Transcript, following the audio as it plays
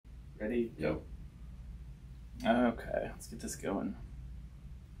Ready? Yep. Okay, let's get this going.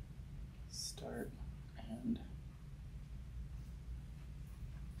 Start and...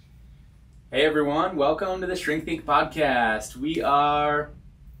 Hey everyone, welcome to the Shrink Think podcast. We are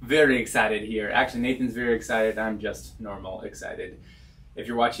very excited here. Actually, Nathan's very excited. I'm just normal excited. If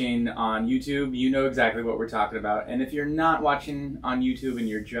you're watching on YouTube, you know exactly what we're talking about. And if you're not watching on YouTube and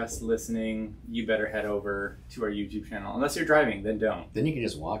you're just listening, you better head over to our YouTube channel. Unless you're driving, then don't. Then you can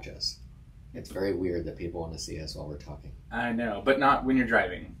just watch us. It's very weird that people want to see us while we're talking. I know, but not when you're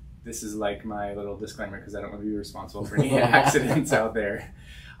driving. This is like my little disclaimer because I don't want to be responsible for any accidents out there.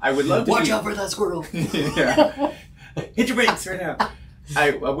 I would love to watch out for that squirrel. Yeah. Hit your brakes right now.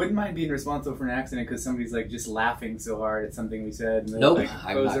 I wouldn't mind being responsible for an accident because somebody's like just laughing so hard at something we said. And Nope. Like,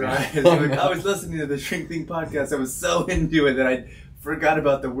 close their eyes. Like, I was listening to the Shrink Think podcast. I was so into it that I forgot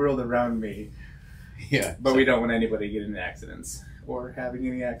about the world around me. Yeah. But we don't want anybody getting into accidents or having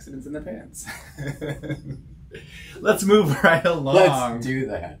any accidents in the pants. Let's move right along. Let's do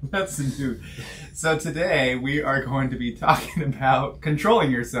that. Let's do. So today we are going to be talking about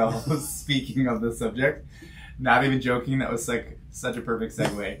controlling yourself. Speaking of the subject, not even joking. That was like such a perfect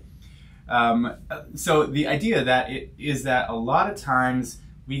segue. So the idea is that a lot of times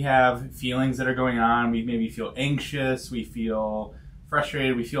we have feelings that are going on. We maybe feel anxious. We feel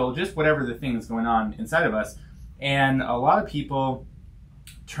frustrated. We feel just whatever the thing is going on inside of us. And a lot of people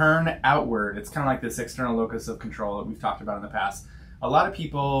turn outward. It's kind of like this external locus of control that we've talked about in the past. A lot of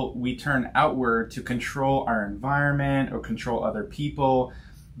people, we turn outward to control our environment or control other people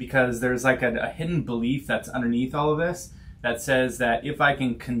because there's like a hidden belief that's underneath all of this that says that if I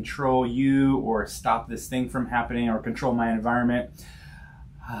can control you or stop this thing from happening or control my environment,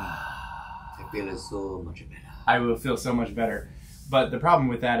 I feel so much better. I will feel so much better. But the problem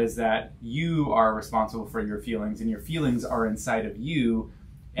with that is that you are responsible for your feelings, and your feelings are inside of you,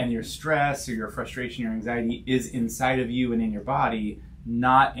 and your stress or your frustration, your anxiety is inside of you and in your body,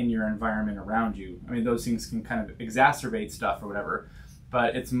 not in your environment around you. I mean, those things can kind of exacerbate stuff or whatever,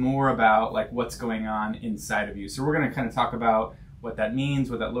 but it's more about like what's going on inside of you. So we're going to kind of talk about what that means,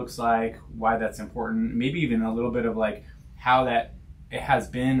 what that looks like, why that's important, maybe even a little bit of like how that it has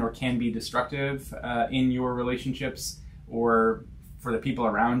been or can be destructive in your relationships or for the people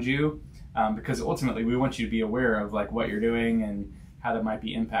around you, because ultimately we want you to be aware of like what you're doing and how that might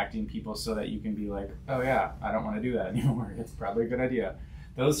be impacting people so that you can be like, oh yeah, I don't want to do that anymore. It's probably a good idea.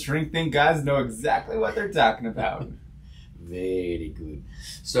 Those Shrink Think guys know exactly what they're talking about. Very good.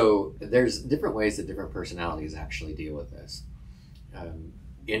 So there's different ways that different personalities actually deal with this.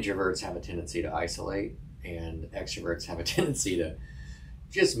 Introverts have a tendency to isolate, and extroverts have a tendency to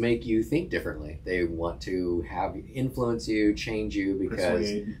just make you think differently. They want to have influence you, change you, because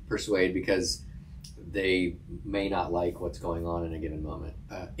persuade because they may not like what's going on in a given moment.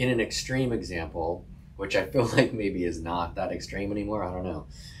 In an extreme example, which I feel like maybe is not that extreme anymore, I don't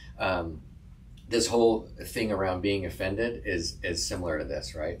know. This whole thing around being offended is similar to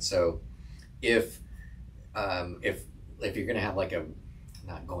this, right? So if you're going to have like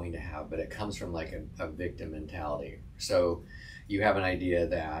not going to have, but it comes from like a victim mentality. So you have an idea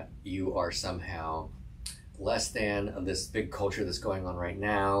that you are somehow less than this big culture that's going on right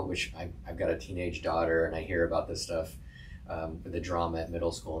now, which I've got a teenage daughter and I hear about this stuff with the drama at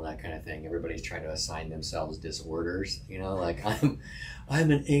middle school and that kind of thing. Everybody's trying to assign themselves disorders, you know, like I'm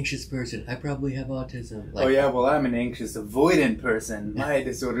an anxious person. I probably have autism. Like, oh yeah, well I'm an anxious avoidant person. My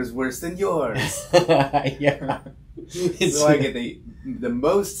disorder's worse than yours. Yeah. So I get the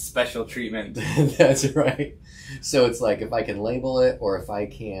most special treatment. That's right. So it's like if I can label it or if I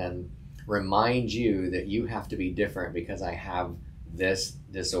can remind you that you have to be different because I have this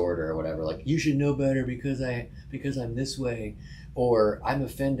disorder or whatever, like you should know better because I'm this way, or I'm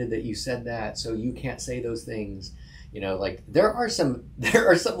offended that you said that, so you can't say those things. You know, like there are some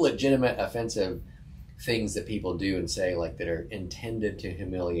legitimate offensive things that people do and say like that are intended to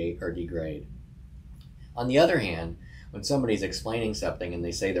humiliate or degrade. On the other hand, when somebody's explaining something and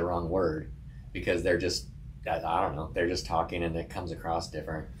they say the wrong word because they're just, I don't know, they're just talking and it comes across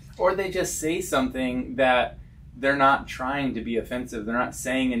different. Or they just say something that they're not trying to be offensive. They're not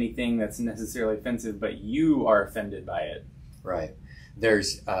saying anything that's necessarily offensive, but you are offended by it. Right.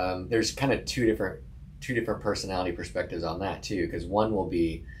 There's kind of two different personality perspectives on that too, because one will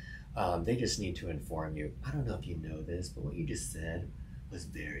be they just need to inform you. I don't know if you know this, but what you just said was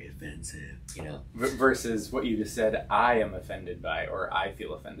very offensive. You know, versus what you just said, I am offended by, or I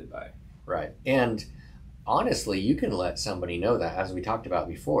feel offended by. Right. And honestly, you can let somebody know that, as we talked about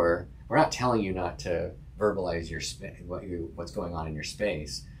before. We're not telling you not to verbalize your what's going on in your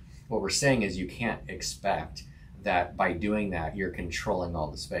space. What we're saying is you can't expect that by doing that, you're controlling all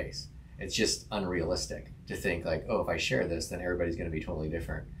the space. It's just unrealistic to think like, oh, if I share this, then everybody's going to be totally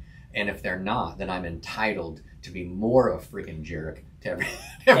different. And if they're not, then I'm entitled to be more of a freaking jerk to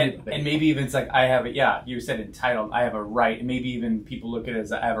everybody. And maybe even it's like I have you said entitled, I have a right. And maybe even people look at it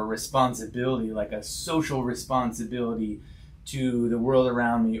as I have a responsibility, like a social responsibility to the world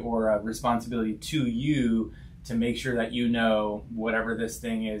around me, or a responsibility to you to make sure that you know whatever this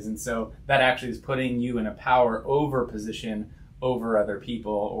thing is. And so that actually is putting you in a power over position over other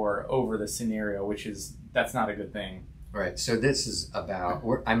people or over the scenario, that's not a good thing. Right. So this is about,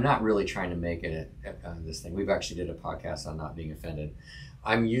 I'm not really trying to make it this thing. We've actually did a podcast on not being offended.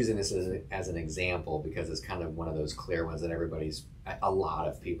 I'm using this as an example because it's kind of one of those clear ones that a lot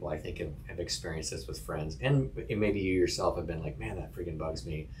of people I think have experienced this with friends. And maybe you yourself have been like, man, that freaking bugs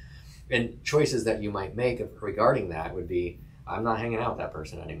me. And choices that you might make regarding that would be, I'm not hanging out with that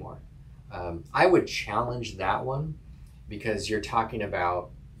person anymore. I would challenge that one because you're talking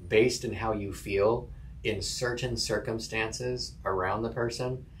about based on how you feel in certain circumstances around the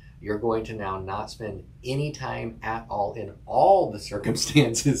person, you're going to now not spend any time at all in all the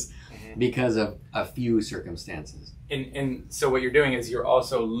circumstances because of a few circumstances. And so what you're doing is you're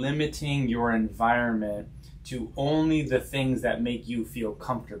also limiting your environment to only the things that make you feel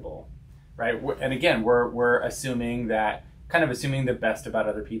comfortable, right? And again, we're assuming the best about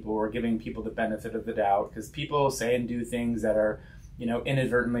other people. We're giving people the benefit of the doubt because people say and do things that are,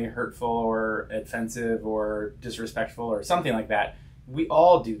 inadvertently hurtful or offensive or disrespectful or something like that. We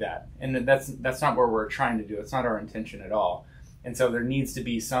all do that. And that's not what we're trying to do. It's not our intention at all. And so there needs to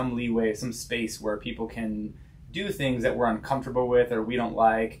be some leeway, some space where people can do things that we're uncomfortable with or we don't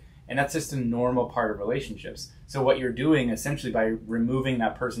like. And that's just a normal part of relationships. So what you're doing essentially by removing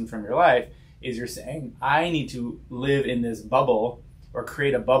that person from your life is you're saying, I need to live in this bubble or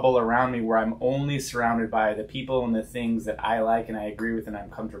create a bubble around me where I'm only surrounded by the people and the things that I like and I agree with and I'm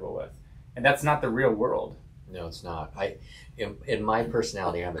comfortable with. And that's not the real world. No, it's not. In my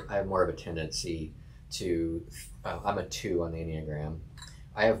personality, I have more of a tendency to, I'm a 2 on the Enneagram.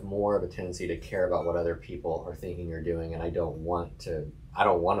 I have more of a tendency to care about what other people are thinking or doing, and I don't want to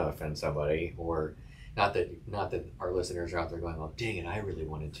offend somebody, or not that our listeners are out there going, oh, dang it, I really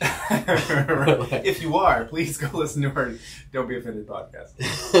wanted to. If you are, please go listen to our Don't Be Offended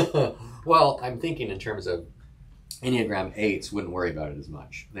podcast. Well, I'm thinking in terms of Enneagram 8s wouldn't worry about it as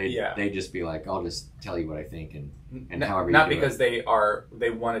much. They'd just be like, I'll just tell you what I think and however you do it. Not because they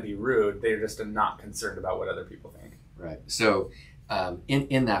want to be rude. They're just not concerned about what other people think. Right. So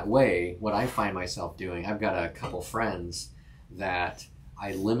in that way, what I find myself doing, I've got a couple friends that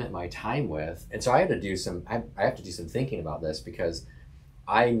I limit my time with. And so I have to do some thinking about this because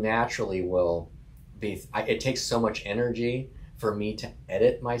I naturally will be, it takes so much energy for me to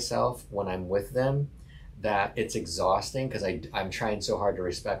edit myself when I'm with them that it's exhausting because I'm trying so hard to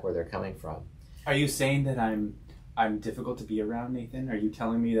respect where they're coming from. Are you saying that I'm difficult to be around, Nathan? Are you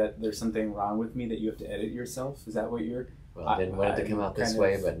telling me that there's something wrong with me that you have to edit yourself? Is that what you're... Well, I didn't want it to come out this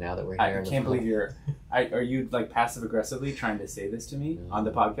way, but now that we're here... I can't believe you're... Are you like passive aggressively trying to say this to me on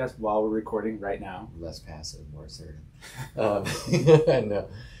the podcast while we're recording right now? Less passive, more assertive. No.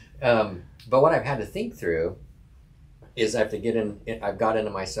 But what I've had to think through is I have to get in... I've got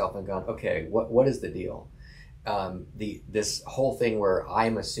into myself and gone, okay, what is the deal? This whole thing where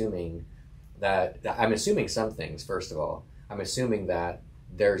I'm assuming some things, first of all. I'm assuming that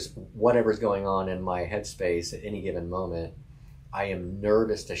there's whatever's going on in my headspace at any given moment. I am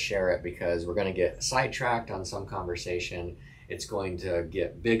nervous to share it because we're going to get sidetracked on some conversation. It's going to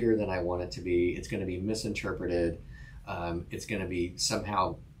get bigger than I want it to be. It's going to be misinterpreted. It's going to be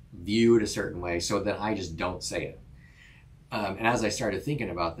somehow viewed a certain way. So then I just don't say it. And as I started thinking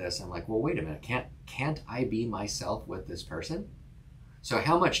about this, I'm like, well, wait a minute. Can't I be myself with this person? So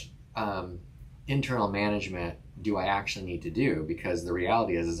how much internal management do I actually need to do? Because the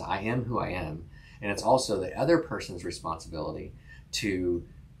reality is I am who I am. And it's also the other person's responsibility to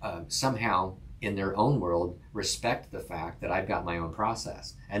somehow, in their own world, respect the fact that I've got my own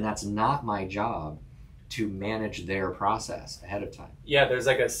process. And that's not my job to manage their process ahead of time. Yeah, there's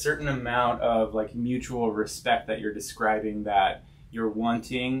like a certain amount of like mutual respect that you're describing that you're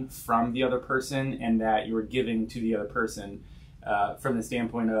wanting from the other person and that you're giving to the other person from the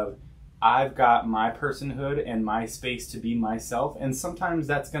standpoint of, I've got my personhood and my space to be myself, and sometimes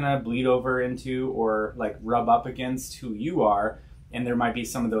that's going to bleed over into or like rub up against who you are, and there might be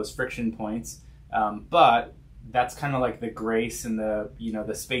some of those friction points, but that's kind of like the grace and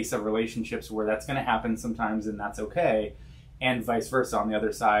the space of relationships where that's going to happen sometimes, and that's okay. And vice versa on the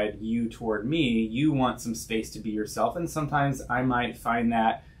other side, you toward me, you want some space to be yourself, and sometimes I might find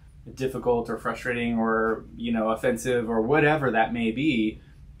that difficult or frustrating or, offensive or whatever that may be.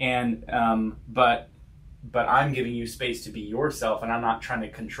 And, but I'm giving you space to be yourself, and I'm not trying to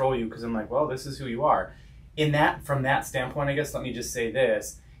control you because I'm like, well, this is who you are. From that standpoint, I guess, let me just say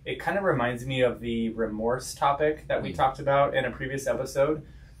this. It kind of reminds me of the remorse topic that we talked about in a previous episode,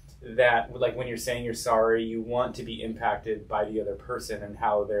 that like when you're saying you're sorry, you want to be impacted by the other person and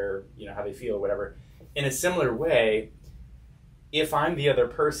how they're, how they feel or whatever. In a similar way, if I'm the other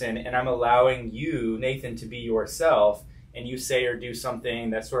person and I'm allowing you, Nathan, to be yourself, and you say or do something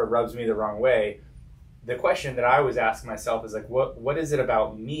that sort of rubs me the wrong way, the question that I was asking myself is like, what is it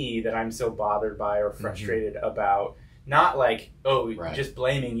about me that I'm so bothered by or frustrated about? Not like, just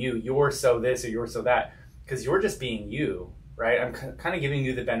blaming you. You're so this or you're so that, because you're just being you, right? I'm kind of giving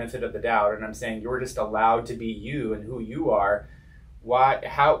you the benefit of the doubt, and I'm saying you're just allowed to be you and who you are. Why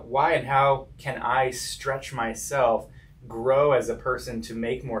and how can I stretch myself, grow as a person to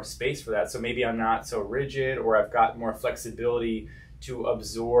make more space for that? So maybe I'm not so rigid, or I've got more flexibility to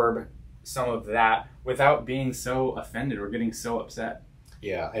absorb some of that without being so offended or getting so upset.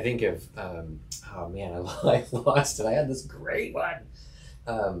 Yeah, I think if, oh man, I lost it. I had this great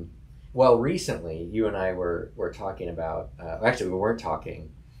one. Well, recently, you and I were talking about, actually we weren't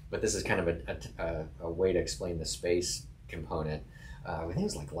talking, but this is kind of a way to explain the space component. I think it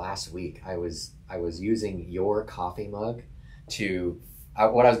was like last week, I was using your coffee mug to,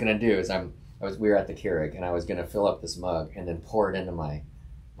 what I was going to do is we were at the Keurig, and I was going to fill up this mug and then pour it into my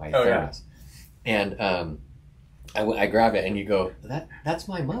thermos. Yeah. And, I grab it and you go, that's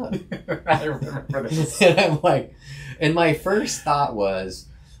my mug. I remember this. And I'm like, and my first thought was,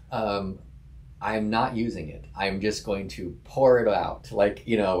 I'm not using it. I'm just going to pour it out, like,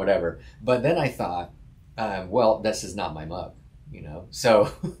 whatever. But then I thought, well, this is not my mug, So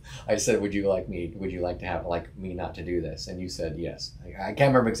I said, would you like to have me not to do this? And you said yes. I can't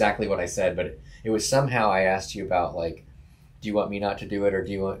remember exactly what I said, but it was somehow I asked you about like, do you want me not to do it, or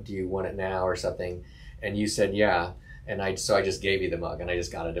do you want it now or something? And you said, yeah. And so I just gave you the mug, and I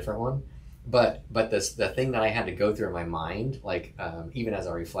just got a different one. But the thing that I had to go through in my mind, like, even as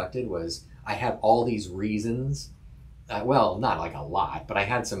I reflected, was I had all these reasons. Well, not like a lot, but I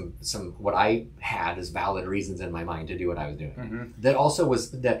had some what I had as valid reasons in my mind to do what I was doing.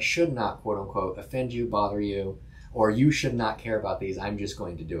 Mm-hmm. That should not, quote unquote, offend you, bother you, or you should not care about these. I'm just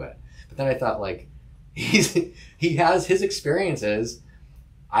going to do it. But then I thought, like, he has his experiences.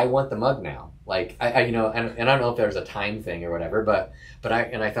 I want the mug now. Like, and I don't know if there's a time thing or whatever, but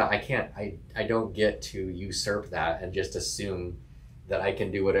I thought I don't get to usurp that and just assume that I can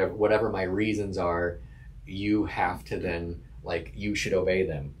do whatever my reasons are. You have to then, like, you should obey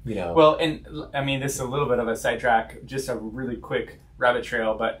them, Well, and I mean, this is a little bit of a sidetrack, just a really quick rabbit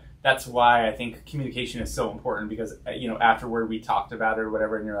trail, but that's why I think communication is so important, because, afterward we talked about it or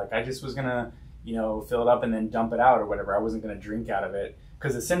whatever, and you're like, I just was going to, fill it up and then dump it out or whatever. I wasn't going to drink out of it.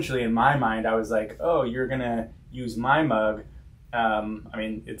 Because essentially in my mind, I was like, oh, you're going to use my mug. I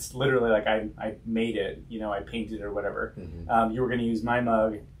mean, it's literally like I made it, I painted it or whatever. Mm-hmm. You were going to use my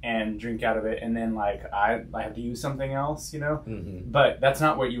mug and drink out of it. And then like, I have to use something else, Mm-hmm. But that's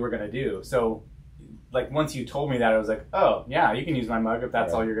not what you were going to do. So like, once you told me that, I was like, oh yeah, you can use my mug if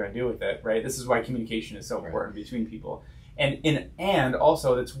that's all you're going to do with it. Right. This is why communication is so important between people. And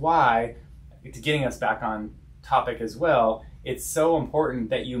also that's why, it's getting us back on topic as well, it's so important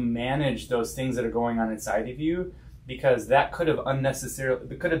that you manage those things that are going on inside of you, because that could have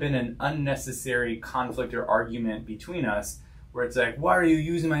been an unnecessary conflict or argument between us, where it's like, why are you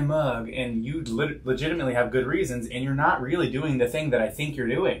using my mug? And you legitimately have good reasons, and you're not really doing the thing that I think you're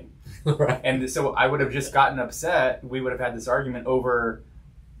doing. Right. And so I would have just gotten upset. We would have had this argument over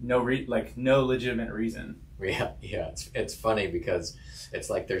no legitimate reason. Yeah. It's funny because it's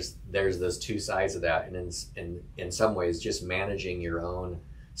like there's those two sides of that, and in some ways, just managing your own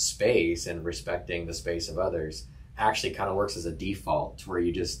space and respecting the space of others actually kind of works as a default, to where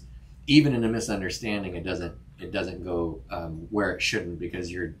you just, even in a misunderstanding, it doesn't go where it shouldn't,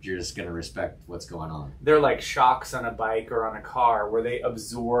 because you're just going to respect what's going on. They're like shocks on a bike or on a car, where they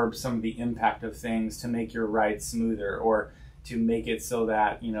absorb some of the impact of things to make your ride smoother, or to make it so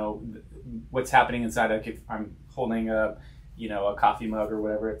that what's happening inside. Like if I'm holding a coffee mug or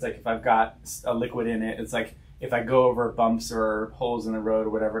whatever, it's like if I've got a liquid in it, it's like if I go over bumps or holes in the road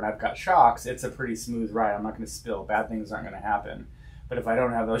or whatever and I've got shocks, it's a pretty smooth ride. I'm not going to spill. Bad things aren't going to happen. But if I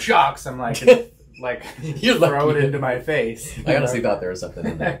don't have those shocks, I'm like you throw it into my face. I honestly thought there was something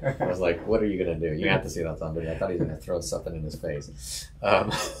in there. I was like, what are you going to do? You have to see that somebody. I thought he was going to throw something in his face.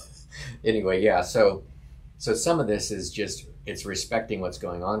 Anyway, yeah. So some of this is just, it's respecting what's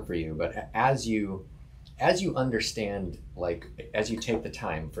going on for you. But as you as you understand, like as you take the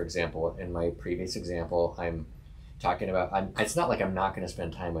time, for example, in my previous example, I'm talking about, it's not like I'm not going to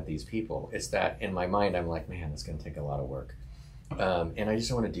spend time with these people. It's that in my mind, I'm like, man, it's going to take a lot of work. And I just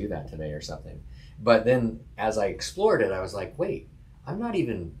don't want to do that today or something. But then as I explored it, I was like, wait, I'm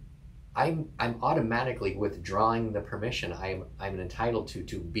automatically withdrawing the permission I'm entitled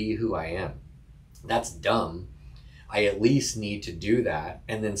to be who I am. That's dumb. I at least need to do that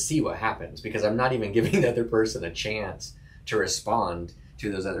and then see what happens, because I'm not even giving the other person a chance to respond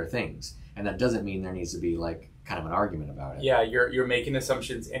to those other things. And that doesn't mean there needs to be like kind of an argument about it. Yeah, you're making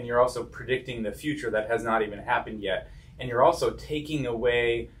assumptions, and you're also predicting the future that has not even happened yet. And you're also taking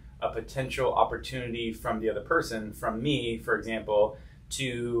away a potential opportunity from the other person, from me, for example,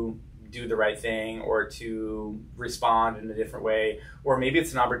 to do the right thing or to respond in a different way. Or maybe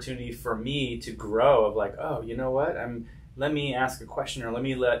it's an opportunity for me to grow of like, oh, you know what? Let me ask a question, or let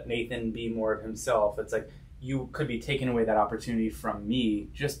me let Nathan be more of himself. It's like you could be taking away that opportunity from me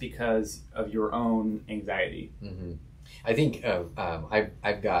just because of your own anxiety. Mm-hmm. I think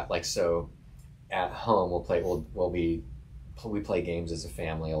I've got like, so at home we play games as a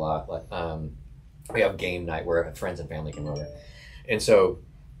family a lot. Like we have game night where friends and family come over, and so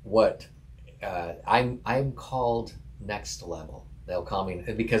what I'm called next level. They'll call me,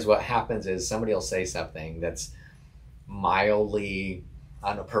 because what happens is somebody will say something that's mildly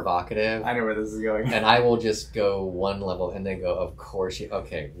provocative. I know where this is going. And I will just go one level and then go, of course,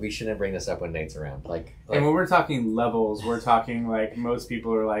 okay, we shouldn't bring this up when Nate's around. Like, and when we're talking levels, we're talking like most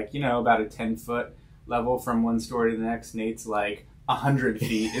people are like, about a 10-foot level from one story to the next. Nate's like 100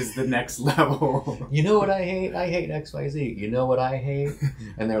 feet is the next level. You know what I hate? I hate XYZ. You know what I hate?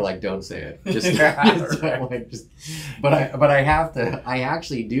 And they're like, don't say it. But I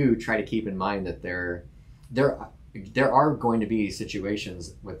actually do try to keep in mind that there are going to be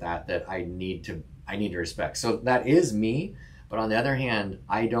situations with that I need to respect. So that is me, but on the other hand,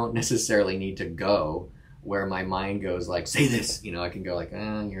 I don't necessarily need to go where my mind goes like, say this. I can go like,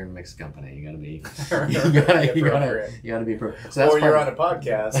 you're in mixed company. You gotta be, you gotta be pro. So that's or you're on a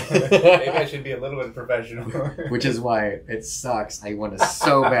podcast. Maybe I should be a little bit professional. Which is why it sucks. I want to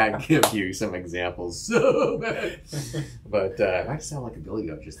so bad give you some examples, so bad. But I sound like a billy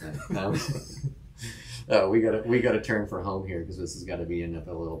goat just then. We gotta turn for home here, because this has got to be a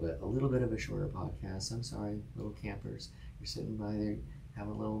little bit of a shorter podcast. I'm sorry, little campers. You're sitting by there,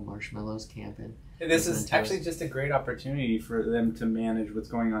 having a little marshmallows camping. This is actually just a great opportunity for them to manage what's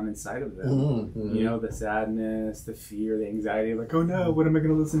going on inside of them. Mm-hmm. The sadness, the fear, the anxiety. Like, oh no, what am I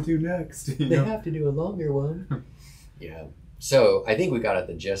going to listen to next? They have to do a longer one. Yeah. So I think we got at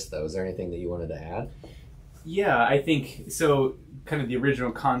the gist, though. Is there anything that you wanted to add? Yeah, I think so. Kind of the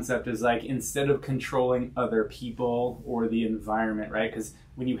original concept is like, instead of controlling other people or the environment, right? Because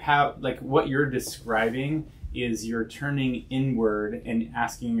when you have, like, what you're describing is you're turning inward and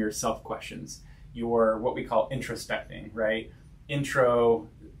asking yourself questions. You're what we call introspecting, right? Intro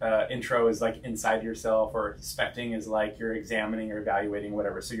is like inside yourself, or specting is like you're examining or evaluating,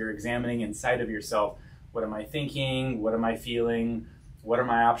 whatever. So you're examining inside of yourself. What am I thinking? What am I feeling? What are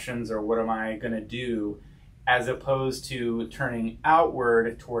my options, or what am I going to do? As opposed to turning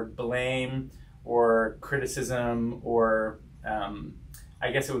outward toward blame or criticism, or I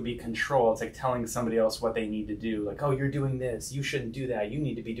guess it would be control. It's like telling somebody else what they need to do. Like, oh, you're doing this. You shouldn't do that. You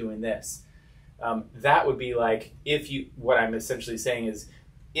need to be doing this. That would be like, what I'm essentially saying is,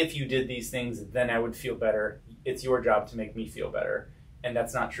 if you did these things, then I would feel better. It's your job to make me feel better. And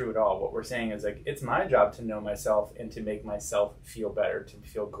that's not true at all. What we're saying is like, it's my job to know myself and to make myself feel better, to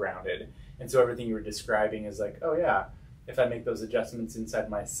feel grounded. And so everything you were describing is like, oh yeah, if I make those adjustments inside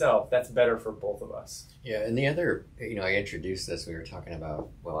myself, that's better for both of us. Yeah, and the other, I introduced this, we were talking about,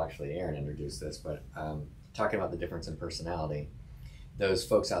 well, actually Aaron introduced this, but talking about the difference in personality. Those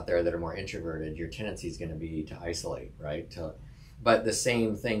folks out there that are more introverted, your tendency is going to be to isolate, right? But the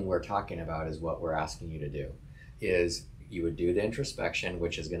same thing we're talking about is what we're asking you to do, is you would do the introspection,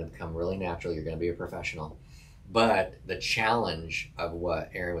 which is going to become really natural. You're going to be a professional. But the challenge of what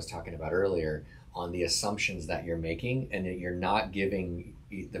Aaron was talking about earlier on the assumptions that you're making, and that you're not giving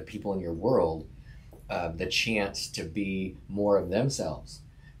the people in your world the chance to be more of themselves,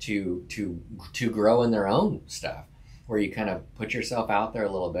 to grow in their own stuff, where you kind of put yourself out there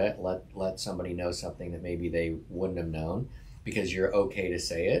a little bit, let somebody know something that maybe they wouldn't have known, because you're okay to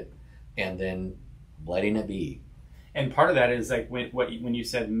say it, and then letting it be. And part of that is like when you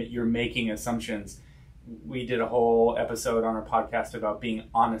said you're making assumptions. We did a whole episode on our podcast about being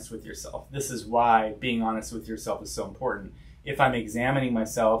honest with yourself. This is why being honest with yourself is so important. If I'm examining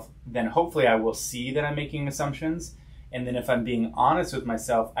myself, then hopefully I will see that I'm making assumptions. And then if I'm being honest with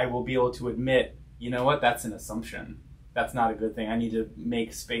myself, I will be able to admit, you know what, that's an assumption. That's not a good thing. I need to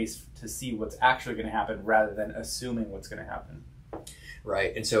make space to see what's actually going to happen rather than assuming what's going to happen.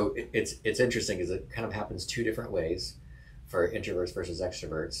 Right. And so it's interesting because it kind of happens two different ways for introverts versus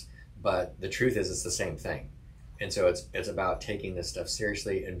extroverts. But the truth is it's the same thing. And so it's about taking this stuff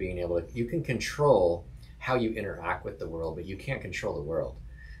seriously and being able to, you can control how you interact with the world, but you can't control the world.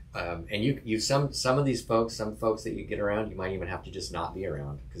 And you some of these folks, some folks that you get around, you might even have to just not be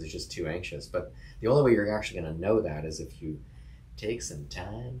around because it's just too anxious. But the only way you're actually going to know that is if you take some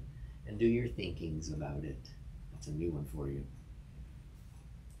time and do your thinkings about it. That's a new one for you.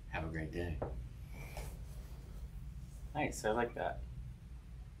 Have a great day. Nice, I like that.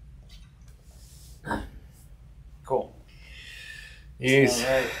 Cool. Yes,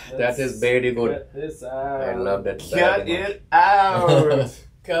 right, that is very good. Cut this out. I love that. Cut it out.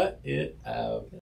 Cut it out.